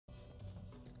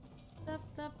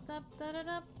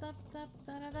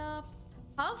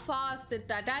How fast did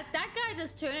that guy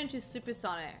just turn into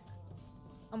supersonic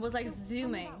and was like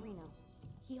zooming? Reno.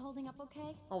 He holding up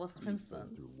okay? Oh, was Crimson. He's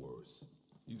been through worse.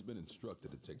 He's been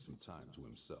instructed to take some time to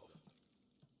himself,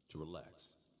 to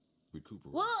relax,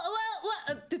 recuperate.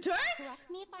 What? The Turks? Correct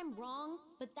me if I'm wrong,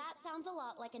 but that sounds a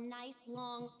lot like a nice,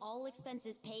 long, all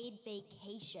expenses paid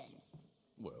vacation.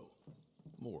 Well,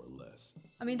 more or less.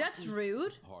 I mean, that's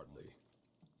rude. Hardly.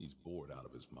 He's bored out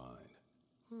of his mind.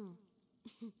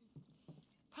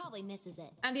 Probably misses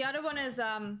it. And the other one is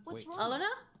What's wrong? Elena?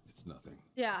 It's nothing.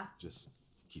 Yeah. Just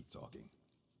keep talking.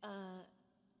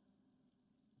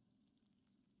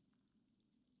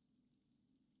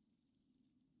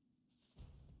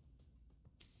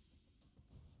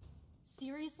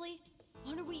 Seriously?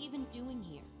 What are we even doing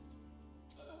here?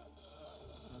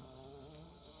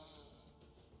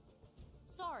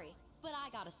 Sorry, but I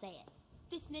gotta say it.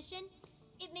 This mission,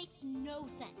 it makes no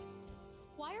sense.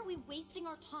 Why are we wasting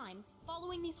our time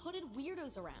following these hooded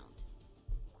weirdos around?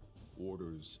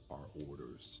 Orders are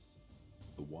orders.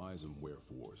 The whys and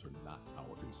wherefores are not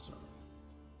our concern.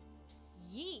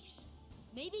 Yeesh.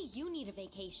 Maybe you need a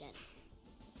vacation.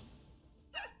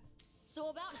 So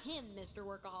about him, Mr.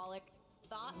 Workaholic.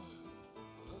 Thoughts?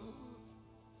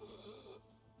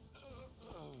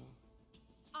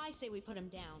 I say we put him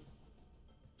down.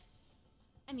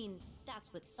 I mean,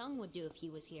 that's what Sung would do if he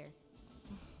was here.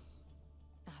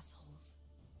 Assholes.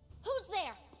 Who's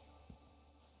there?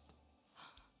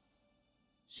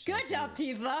 Good job,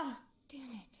 Tifa.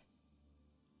 Damn it.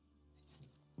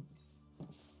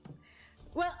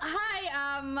 Well,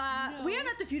 hi. We are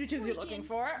not the fugitives you're looking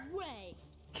for. Way.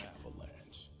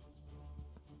 Avalanche.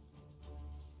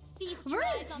 Feast We're your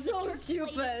eyes on so the Turks'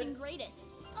 stupid. latest and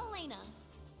greatest, Elena.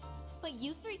 But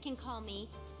you three can call me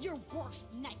your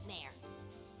worst nightmare.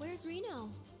 Where's Reno?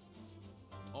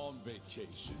 On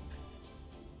vacation.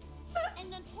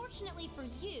 And unfortunately for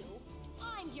you,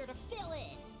 I'm here to fill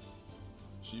in.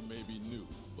 She may be new,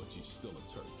 but she's still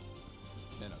a Turk.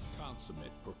 And a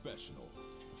consummate professional.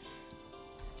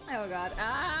 Oh god.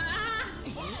 Ah!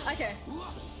 Okay.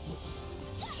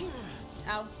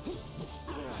 Ow.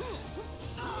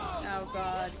 Oh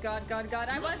god. God.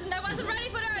 I wasn't ready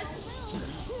for this!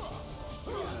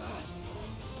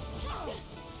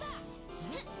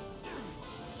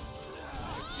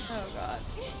 Oh god.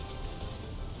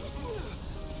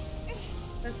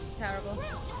 This is terrible.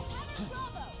 Bravo!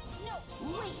 No,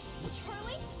 wait,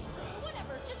 Charlie?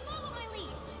 Whatever, just follow my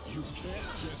lead. You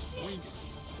can't just wing it.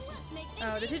 Let's make things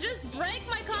Oh, did you just break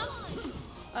my comp?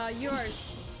 Yours.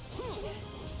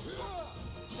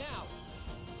 Now!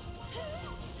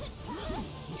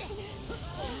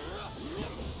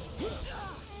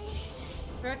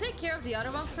 Should I take care of the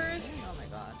other one first? Oh my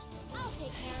god. I'll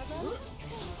take care of him.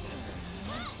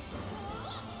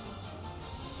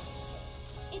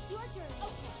 It's your turn.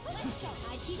 Okay, let's go.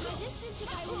 I'd keep my distance if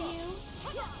I were you.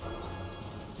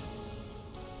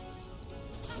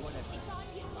 Whatever. It's on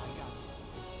you. I got this.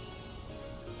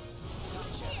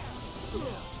 Here.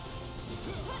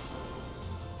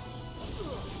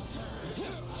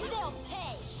 They'll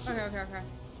pay. Okay.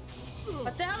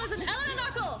 What the hell is an Elena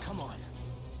knuckle? Come on.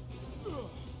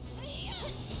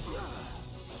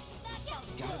 That's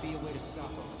Gotta be a way to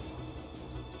stop them.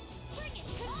 Bring it.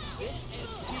 This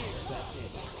ends here. That's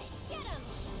it. Get him.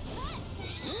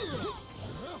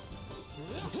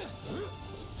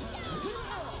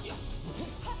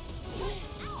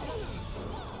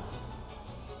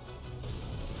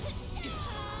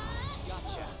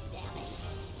 Gotcha. Damn it.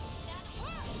 That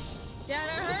hurt. Yeah,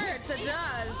 that hurts. It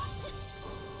does.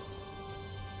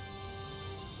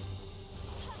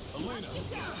 Elena,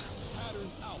 pattern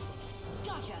alpha.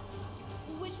 Gotcha.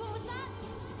 Which one was that?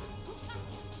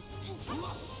 Gotcha.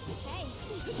 Hey,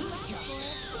 you asked for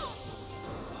it.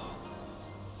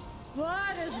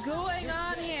 What is going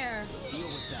on here? Deal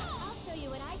with that. I'll show you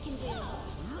what I can do.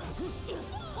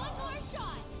 One more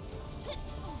shot.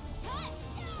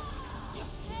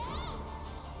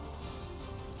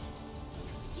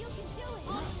 You can do it.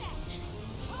 All set.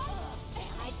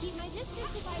 I'd keep my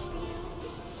distance if I were you.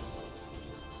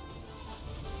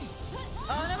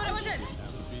 Oh, no, what I wanted.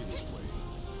 Have to be this way,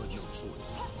 but no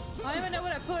choice. I don't even know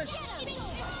what I pushed.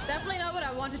 Definitely not what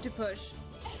I wanted to push.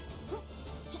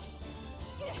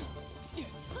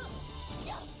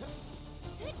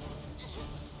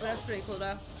 But that's pretty cool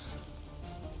though.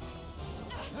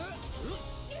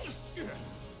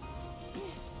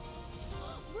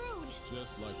 Rude.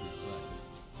 Just like we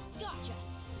practiced. Gotcha.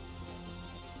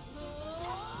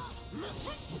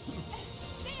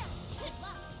 There. Good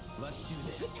luck. Let's do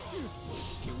this.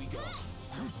 Here we go.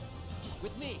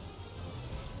 With me.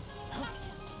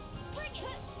 Gotcha. Bring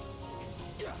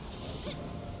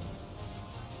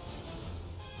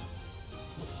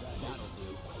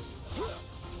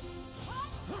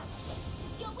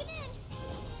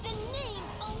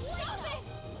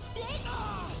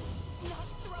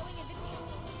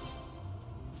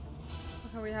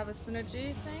So we have a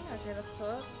synergy thing. Okay, that's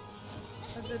good.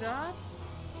 Let's do that.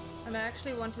 And I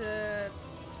actually wanted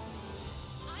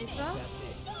Tifa. That's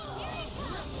it.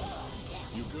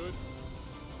 You good?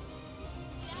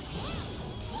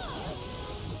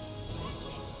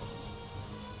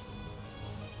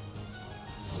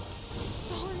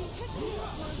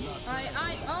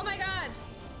 Oh my god!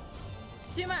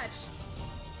 Too much!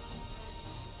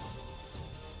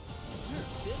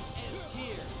 This ends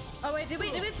here. Oh wait, did we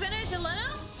finish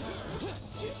Elena?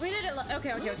 We did it.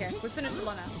 Okay. We finished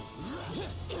Elena.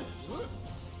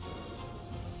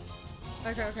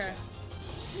 Okay.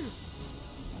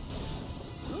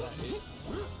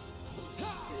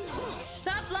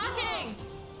 Stop blocking!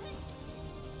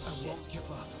 I won't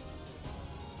give up.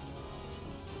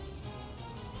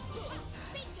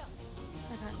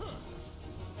 Okay.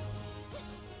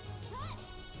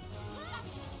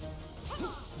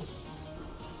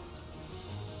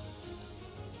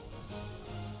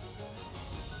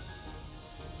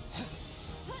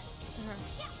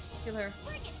 Kill her.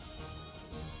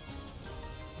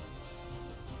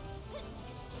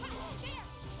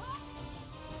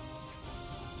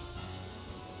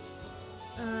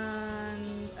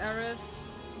 And Aerith,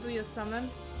 do your summon.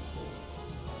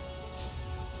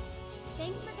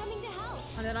 Thanks for coming to help.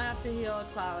 And then I have to heal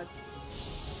Cloud.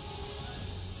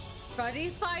 But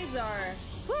these fights are...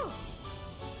 Whew.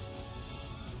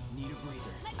 Need a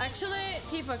breather. Actually,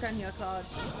 Tifa can heal Cloud.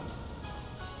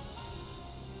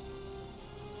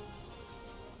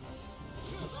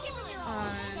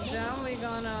 And then we're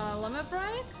gonna limit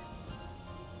break.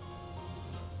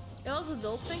 It also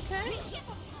Dolphin Cake.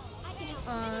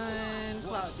 And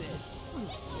Cloud. This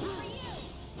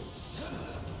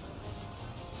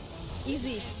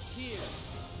Easy. ends here.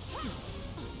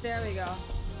 There we go.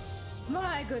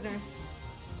 My goodness.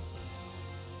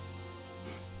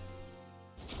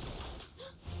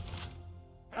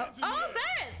 Oh,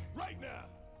 Barret! Right now.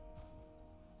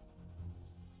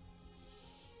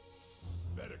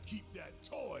 Better keep that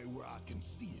toy where I can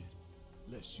see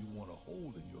it, lest you want a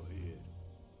hole in your head.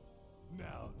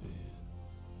 Now then.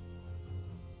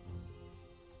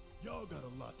 Y'all got a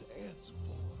lot to answer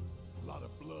for. A lot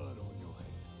of blood on your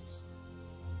hands.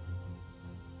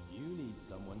 You need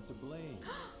someone to blame.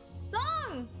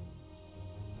 Dong!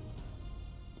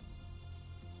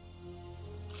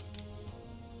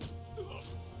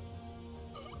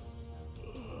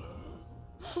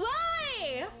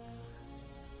 Why?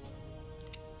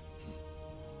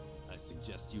 I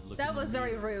suggest you look. That in the was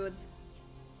very mirror. rude.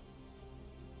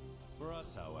 For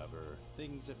us, however,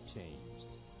 things have changed.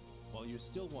 While you're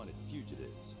still wanted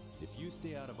fugitives, if you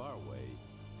stay out of our way,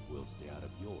 we'll stay out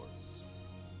of yours.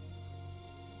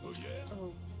 Oh yeah?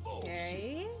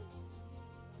 Okay.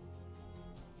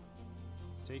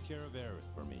 Take care of Aerith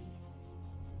for me.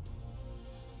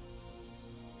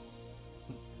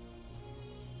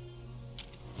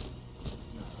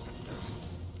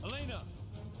 Elena!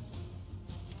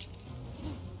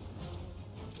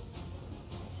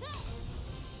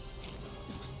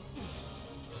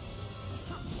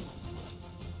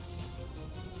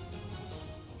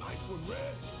 Nice one,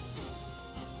 Red.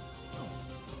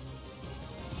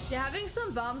 Yeah, having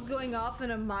some bombs going off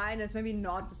in a mine is maybe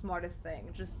not the smartest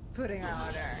thing. Just putting it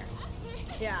out there.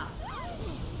 Yeah.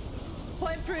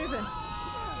 Point proven.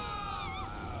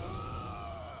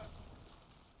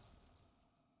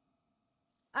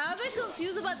 I'm a bit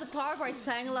confused about the part where it's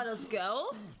saying let us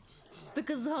go.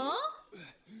 Because, huh?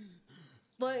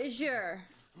 But sure.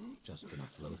 Just gonna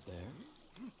float there.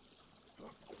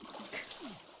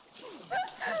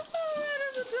 Oh, that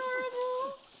is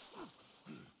adorable.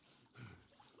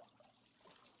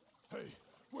 Hey,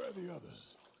 where are the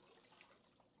others?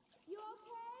 You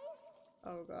okay?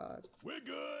 Oh god. We're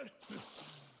good.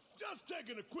 Just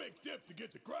taking a quick dip to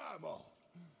get the crime off.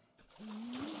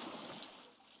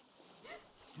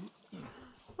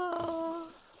 Oh.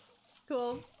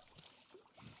 Cool.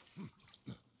 Do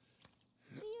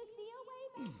you see a way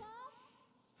back up?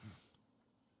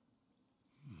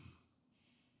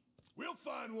 We'll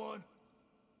find one.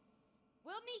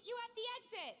 We'll meet you at the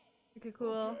exit. Okay,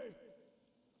 cool.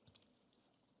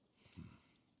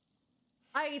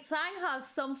 Sang has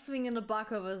something in the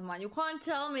back of his mind. You can't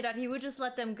tell me that he would just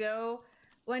let them go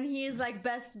when he's like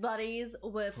best buddies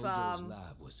with Hojo's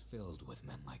lab was filled with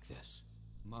men like this.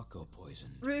 Mako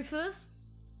poisoned Rufus.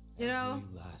 You know?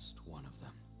 every last one of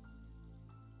them.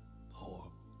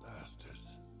 Poor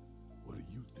bastards. What do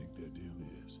you think their deal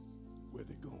is? Where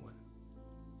they going?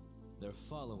 They're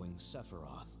following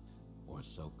Sephiroth, or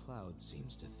so Cloud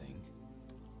seems to think.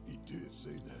 He did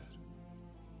say that.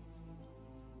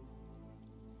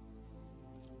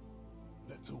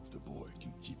 Let's hope the boy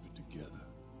can keep it together.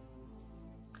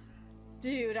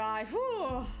 Dude,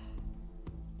 whew.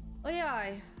 Oh yeah,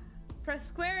 I press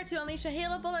square to unleash a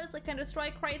hail of bullets that can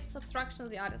destroy crates,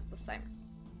 obstructions. Yeah, it's the same.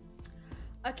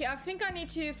 Okay, I think I need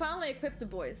to finally equip the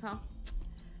boys, huh?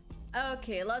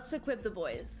 Okay, let's equip the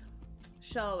boys.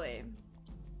 Shall we?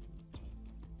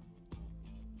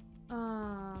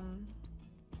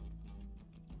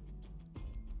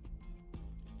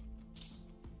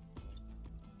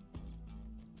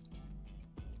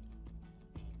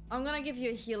 I'm gonna give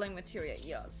you a healing material,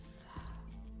 yes.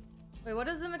 Wait, what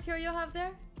does the material have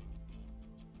there?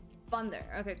 Thunder.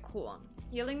 Okay, cool.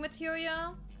 Healing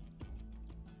material.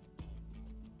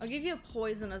 I'll give you a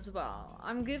poison as well.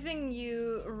 I'm giving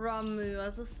you Ramu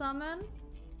as a summon.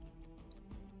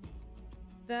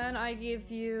 Then I give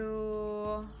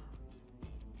you...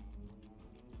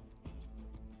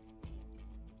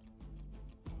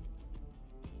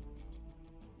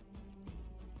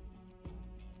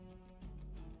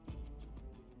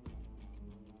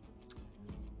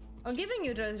 I'm giving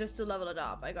you this just to level it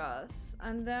up, I guess.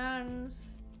 And then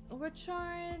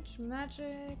overcharge,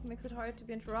 magic, makes it hard to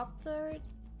be interrupted.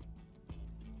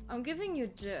 I'm giving you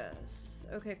this.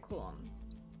 Okay, cool.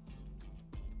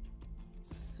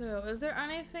 So, is there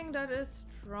anything that is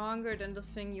stronger than the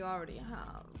thing you already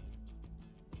have?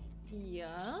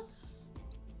 Yes.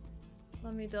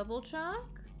 Let me double check.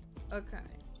 Okay.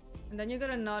 And then you get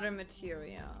another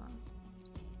material.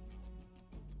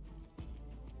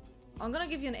 I'm gonna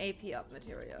give you an AP up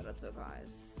material, that's okay.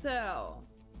 So...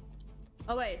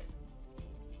 Oh, wait.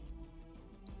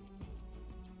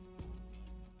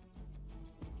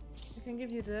 I can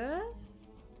give you this.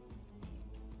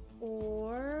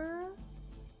 Or...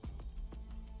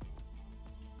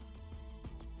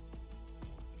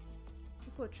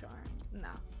 Koopa Charm. Nah.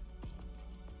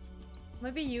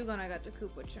 Maybe you're gonna get the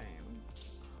Koopa Charm.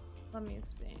 Let me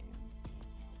see.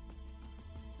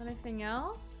 Anything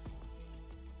else?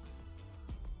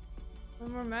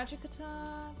 One more magic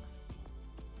attacks?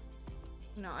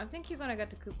 No, I think you're gonna get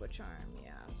the Koopa Charm,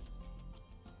 yes.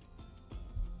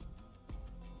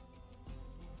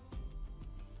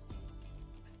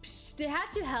 Psh, they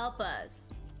had to help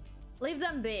us. Leave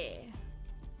them be.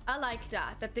 I like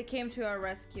that they came to our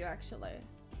rescue, actually.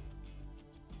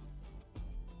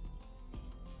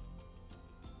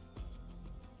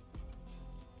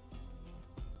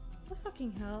 What the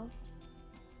fucking hell?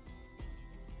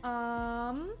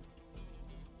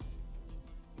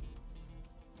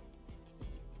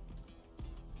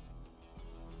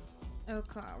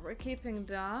 Okay, we're keeping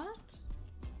that.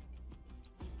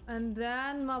 And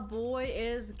then my boy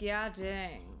is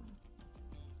getting...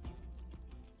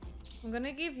 I'm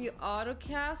gonna give you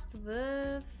autocast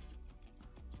with...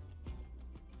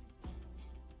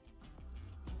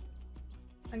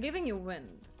 I'm giving you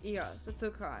wind. Yes, it's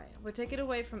okay. We'll take it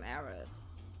away from Aerith.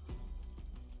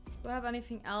 Do I have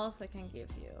anything else I can give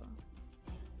you?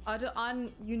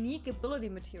 On unique ability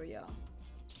material.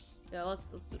 Yeah, let's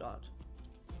do that.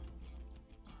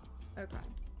 Okay.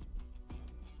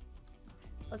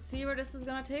 Let's see where this is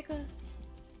gonna take us.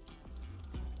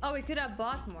 Oh, we could have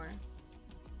bought more.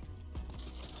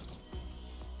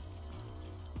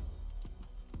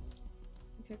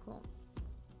 Okay, cool.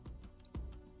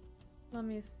 Let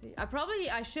me see.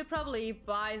 I should probably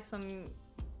buy some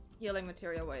healing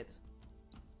material. Wait.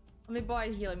 Let me buy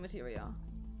healing material.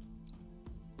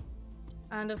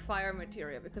 And a fire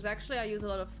material, because actually I use a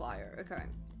lot of fire. Okay.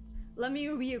 Let me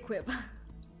re-equip.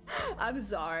 I'm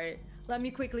sorry. Let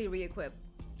me quickly re-equip.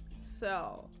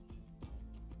 So.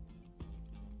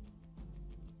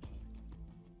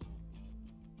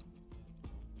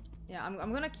 Yeah,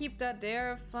 I'm gonna keep that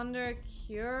there. Thunder,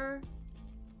 Cure.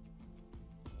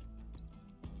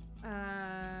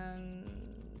 And...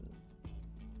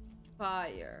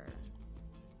 Fire.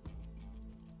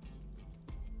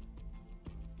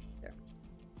 There.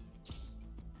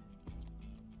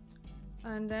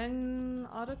 And then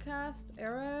autocast,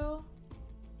 arrow.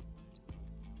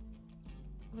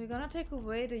 We're gonna take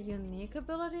away the unique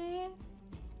ability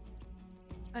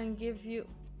and give you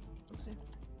oopsie,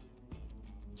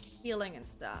 healing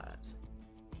instead.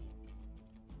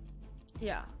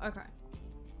 Yeah, okay.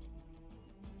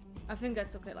 I think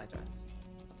that's okay like this.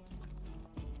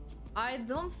 I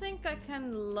don't think I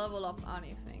can level up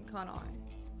anything, can I?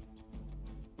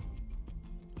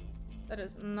 That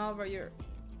is not where you're...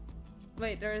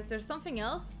 Wait, there's something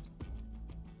else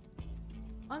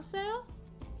on sale?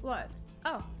 What?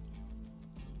 Oh.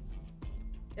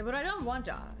 Yeah, but I don't want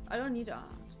that. I don't need that.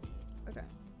 Okay.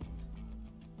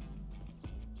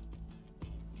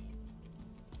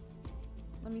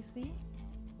 Let me see.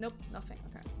 Nope, nothing.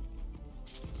 Okay.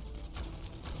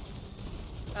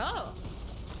 Oh.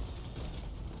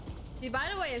 He, by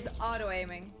the way, is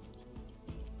auto-aiming.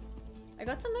 I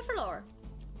got some Mithril.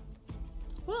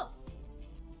 Cool.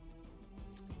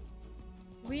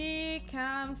 We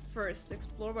can first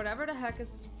explore whatever the heck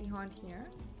is behind here.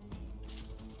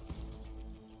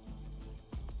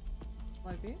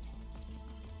 Might be.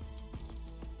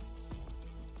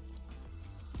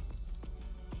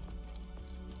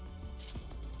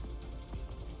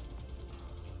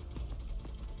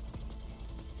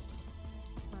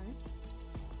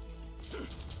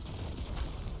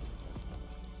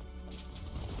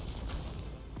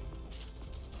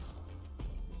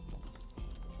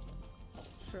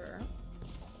 Sure.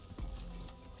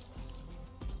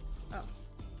 Oh.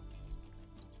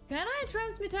 Can I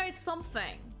transmutate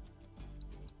something?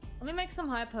 Let me make some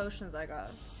high potions, I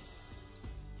guess.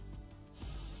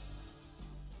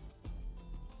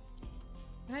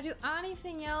 Can I do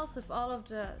anything else with all of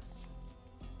this?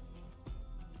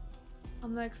 A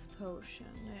mixed potion,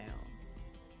 no.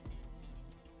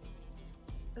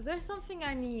 Is there something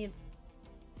I need?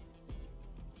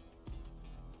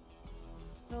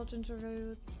 Indulgent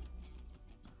root.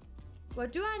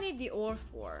 What do I need the ore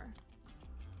for?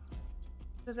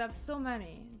 Because I have so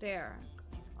many. There.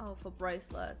 Oh, for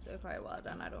bracelets. Okay, well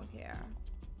then I don't care.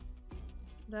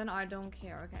 Then I don't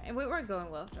care. Okay. And we're going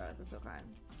with this. It's okay.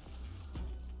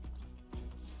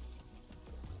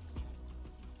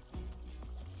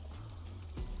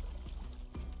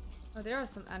 Oh, there are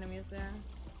some enemies there.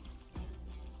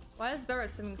 Why is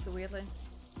Barrett swimming so weirdly?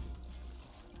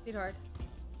 Sweetheart.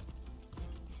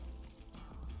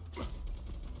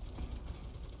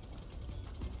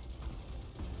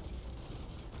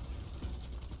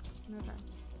 Okay.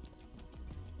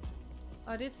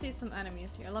 I did see some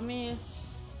enemies here. Let me...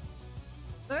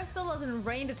 Barrett's spell was in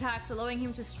ranged attacks, allowing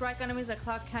him to strike enemies that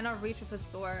Clark cannot reach with his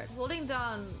sword. Holding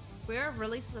down square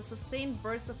releases a sustained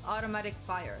burst of automatic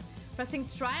fire. Pressing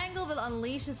triangle will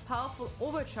unleash his powerful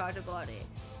overcharge ability.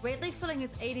 Greatly filling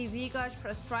his ADV gauge,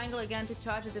 press triangle again to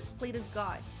charge a depleted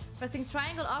gauge. Pressing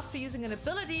triangle after using an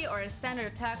ability or a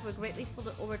standard attack will greatly fill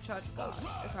the overcharge gauge.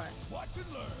 Okay. Watch and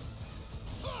learn.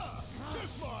 Kiss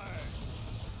my ass.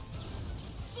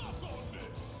 Suck on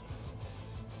this.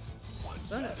 One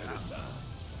shot at a time.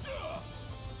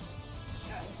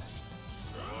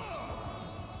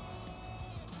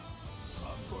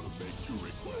 I'm gonna make you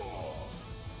regret.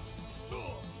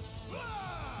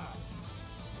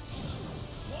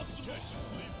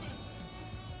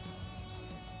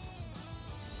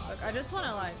 Look, I just want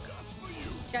to like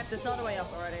get this all the way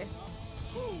up already.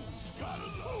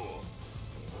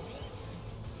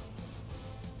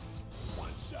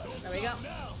 There we go.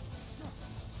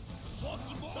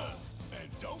 And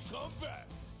don't come back.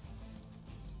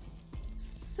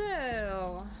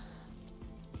 So,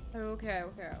 okay.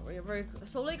 We're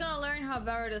slowly gonna learn how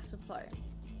Barrett is to play.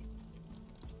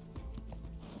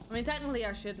 I mean, technically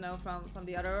I should know from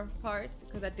the other part,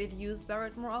 because I did use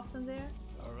Barrett more often there.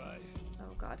 Alright.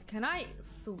 Oh god, can I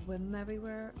swim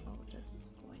everywhere? Oh, this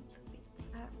is going to be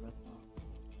terrible.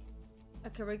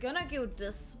 Okay, we're gonna go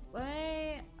this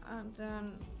way, and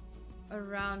then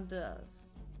around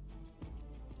this.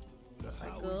 Now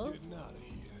how we getting out of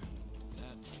here?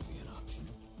 That might be an option.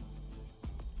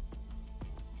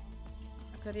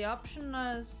 Okay, the option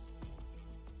is...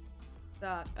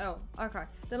 that. Oh, okay.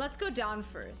 Then let's go down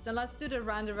first. Then let's do the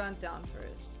round around down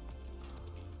first.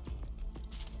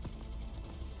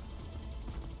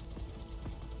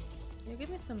 Can you give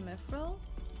me some mithril?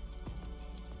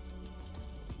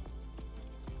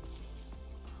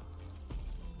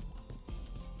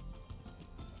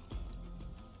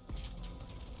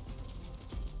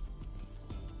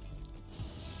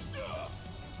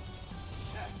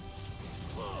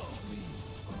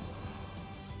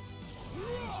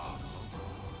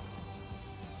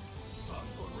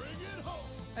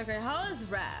 Okay, how is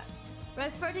Red?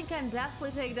 Red's 13 can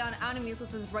definitely take down enemies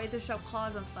with his razor-sharp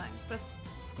claws and fangs. Press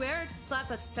square to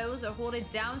slap at foes or hold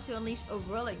it down to unleash a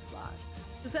whirling flash.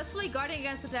 Successfully guarding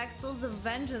against attacks fills the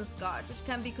Vengeance Gauge, which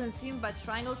can be consumed by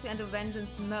triangle to enter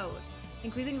Vengeance mode,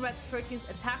 increasing Red's 13's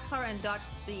attack power and dodge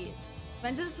speed.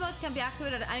 Vengeance mode can be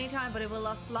activated at any time, but it will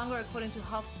last longer according to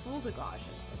how full the gauge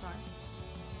is. Okay.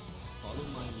 Follow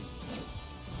my lead.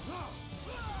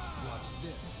 Watch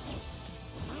this.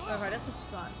 Okay, this is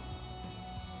fun.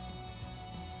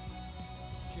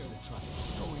 Here to try.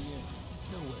 Going in.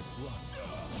 Nowhere to run.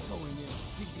 Going in.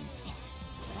 Feeding time.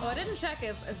 Oh, I didn't check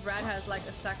if Red has like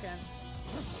a second.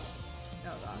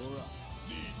 Oh god. You're up.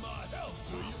 Need my help,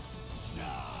 do you?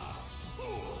 Nah.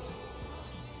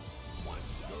 One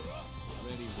shot up.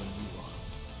 Ready when you are.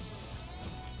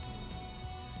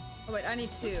 Oh wait, I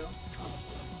need two.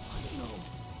 No.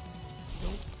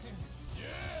 Don't panic.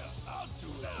 Yeah, I'll do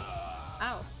it.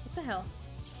 the hell?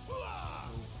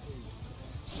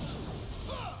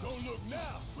 Don't look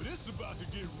now, but it's about to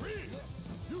get real.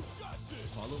 You got this.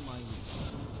 Follow my lead.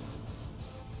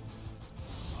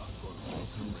 All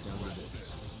comes down to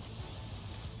this.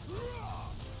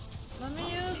 Let me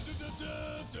use...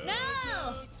 No!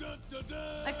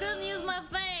 I couldn't use my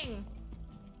thing!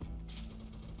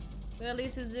 But at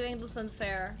least he's doing something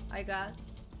fair, I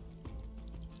guess.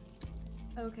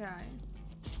 Okay.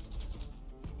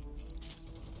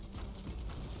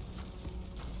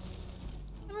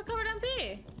 I recovered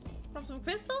MP! From some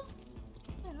crystals?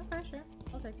 Yeah, okay, sure.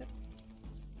 I'll take it.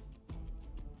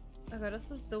 Okay,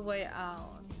 this is the way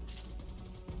out.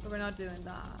 But we're not doing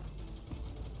that.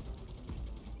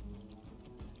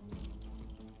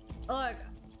 Look,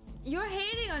 you're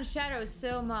hating on Shadow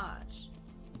so much.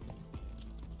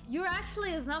 You're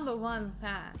actually his #1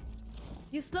 fan.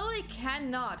 You slowly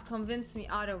cannot convince me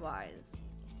otherwise.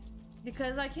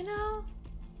 Because, like, you know...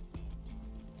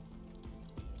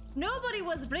 Nobody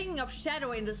was bringing up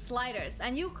Shadow in the sliders,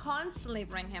 and you constantly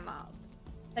bring him up.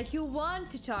 Like, you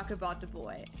want to talk about the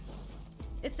boy.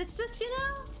 It's just, you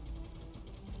know...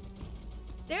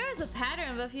 There is a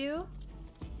pattern with you.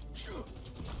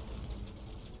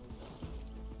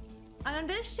 And on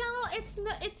this channel,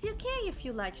 it's okay if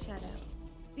you like Shadow.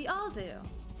 We all do.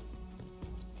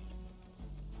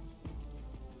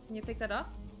 Can you pick that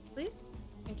up, please?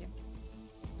 Thank you.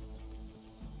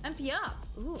 MP up.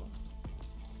 Ooh.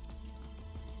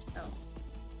 Oh.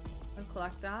 I'll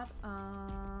collect that.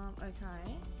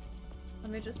 Okay.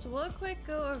 Let me just real quick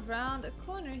go around a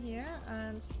corner here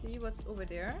and see what's over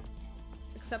there.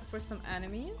 Except for some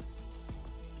enemies.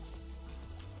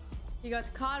 You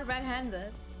got caught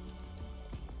red-handed.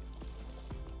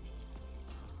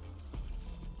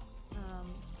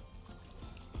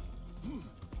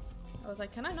 I was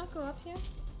like, can I not go up here?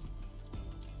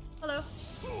 Hello.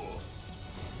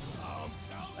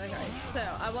 Okay, so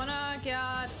I wanna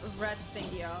get red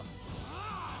thingy up.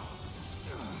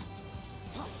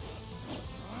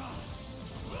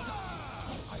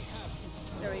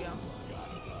 There we go.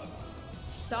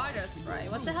 Starter spray.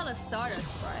 What the hell is starter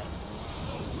spray?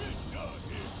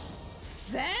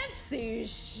 Fancy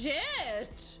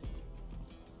shit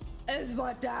is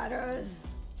what that is.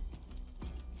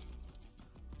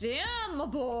 Damn, my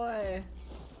boy.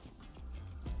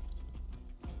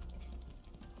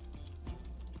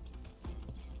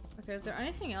 Okay, is there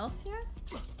anything else here?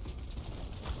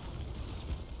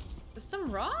 There's some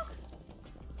rocks?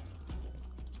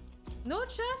 No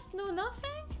chest, no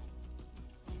nothing?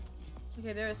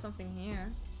 Okay, there is something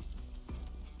here.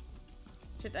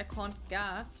 Shit, I can't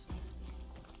get.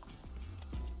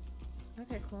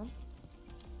 Okay, cool.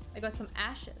 I got some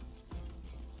ashes.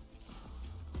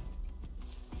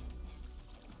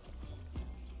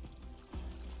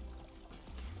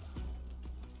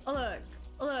 Look,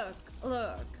 look,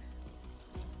 look.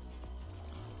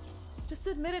 Just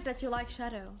admit it that you like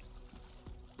Shadow.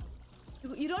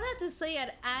 You don't have to say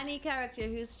at any character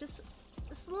who's just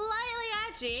slightly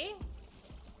edgy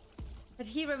that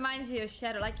he reminds you of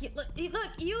Shadow. Like, look,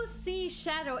 you see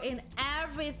Shadow in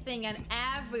everything and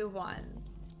everyone.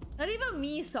 Not even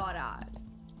me saw that.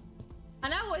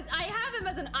 And I have him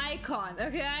as an icon,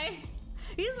 okay?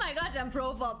 He's my goddamn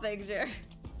profile picture.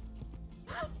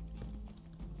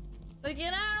 Like,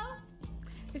 you know?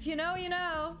 If you know, you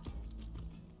know.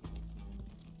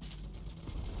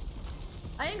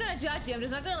 I ain't gonna judge you, I'm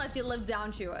just not gonna let you live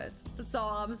down to it. That's all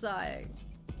I'm saying.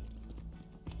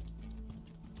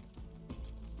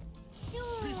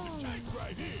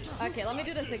 Okay, let me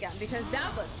do this again, because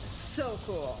that was so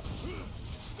cool.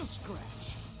 A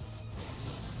scratch.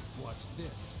 Watch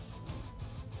this.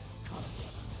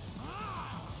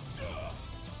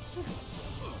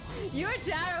 You're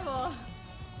terrible.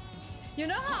 You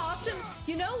know how often,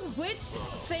 you know which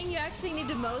thing you actually need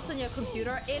the most on your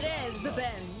computer? It is the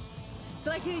bin. So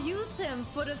like you use him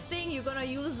for the thing you're gonna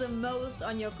use the most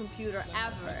on your computer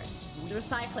ever. The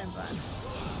recycling bin.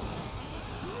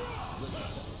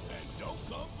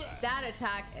 That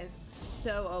attack is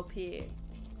so OP.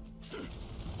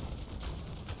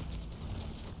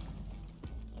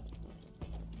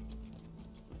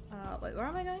 Wait, where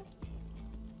am I going?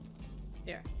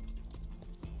 Here.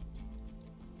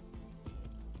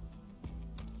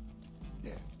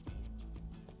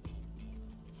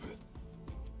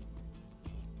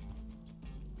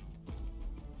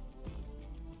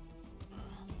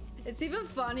 It's even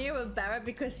funnier with Barrett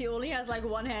because he only has like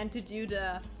one hand to do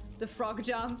the frog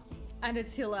jump, and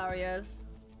it's hilarious.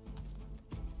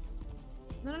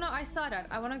 No, I saw that.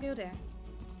 I want to go there.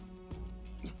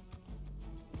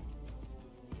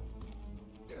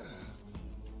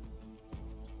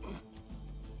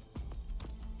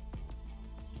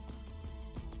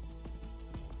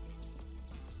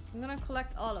 I'm gonna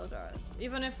collect all of those.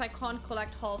 Even if I can't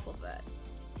collect half of it.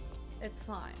 It's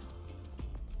fine.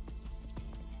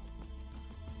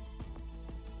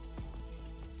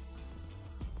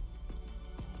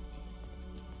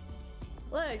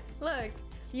 Look, look.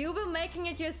 You've been making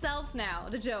it yourself now,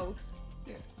 the jokes.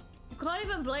 You can't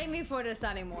even blame me for this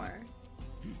anymore.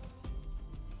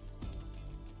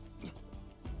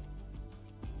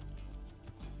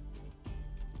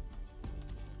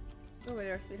 Over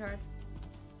there, sweetheart.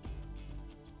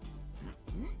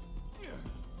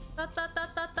 Ta ta ta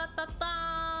ta ta ta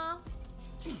ta.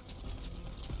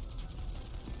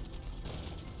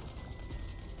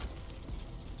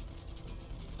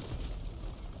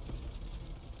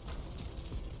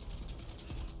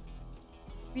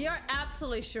 We are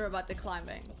absolutely sure about the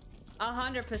climbing.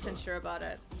 100% sure about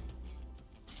it.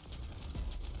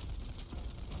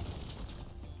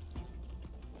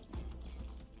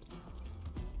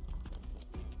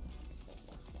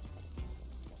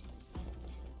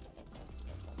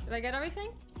 Did I get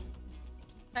everything?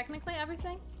 Technically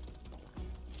everything?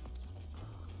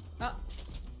 Oh,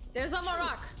 there's one more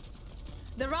rock.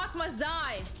 The rock must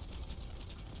die.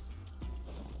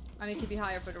 I need to be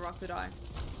higher for the rock to die.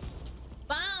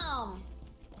 Bam!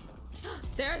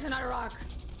 There's another rock.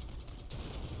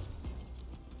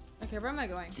 Okay, where am I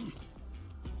going?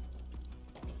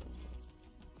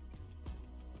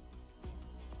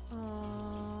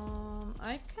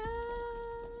 I can...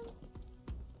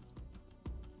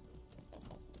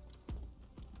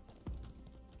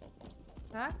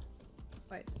 Back?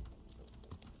 Wait.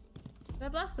 Did I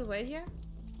blast away here?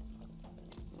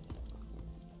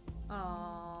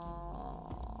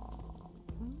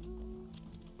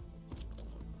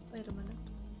 Wait a minute.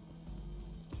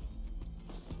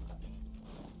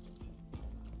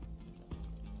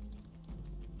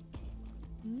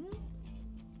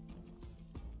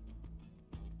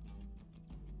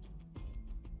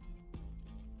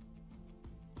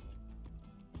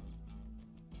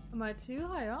 Am I too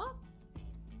high up?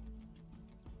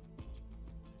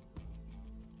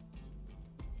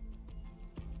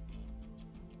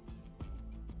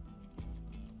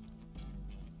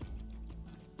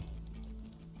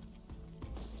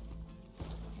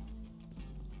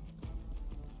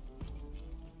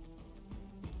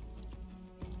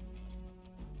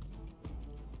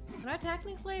 Can I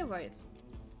technically wait?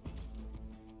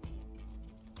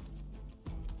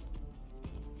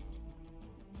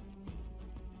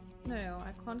 No,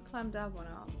 I can't climb that one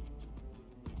up.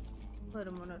 Wait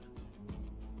a minute.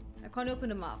 I can't open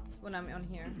the map when I'm on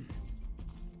here.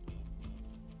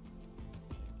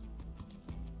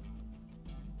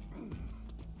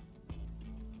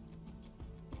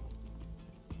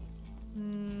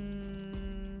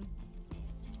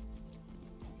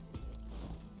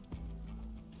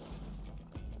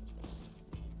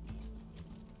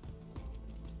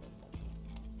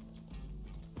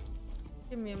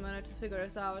 Give me a minute to figure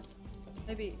this out.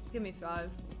 Maybe give me 5.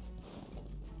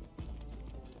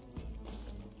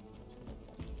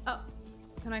 Oh,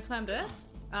 can I climb this?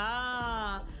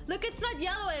 Ah, look, it's not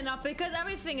yellow enough because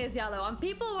everything is yellow, and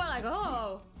people were like,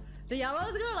 "Oh, the yellow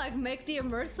is gonna like make the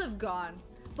immersive gone."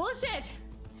 Bullshit!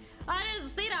 I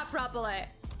didn't see that properly.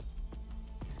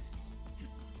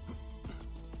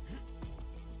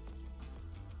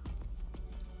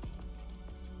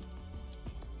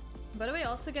 By the way,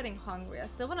 also getting hungry. I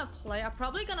still want to play. I'm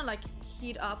probably gonna like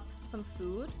heat up some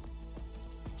food.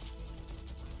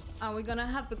 And we're gonna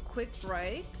have a quick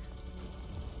break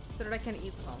so that I can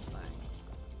eat something.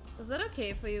 Is that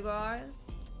okay for you guys?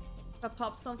 If I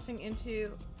pop something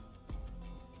into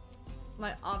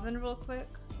my oven real quick?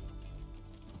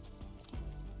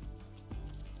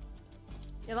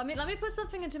 Yeah, let me put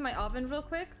something into my oven real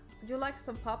quick. Would you like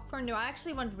some popcorn? No, I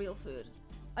actually want real food.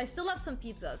 I still have some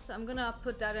pizza, so I'm gonna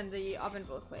put that in the oven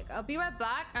real quick. I'll be right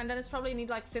back, and then it's probably need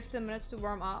like 15 minutes to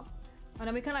warm up. And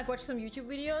then we can like watch some YouTube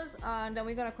videos, and then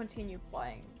we're gonna continue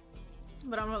playing.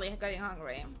 But I'm really getting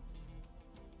hungry.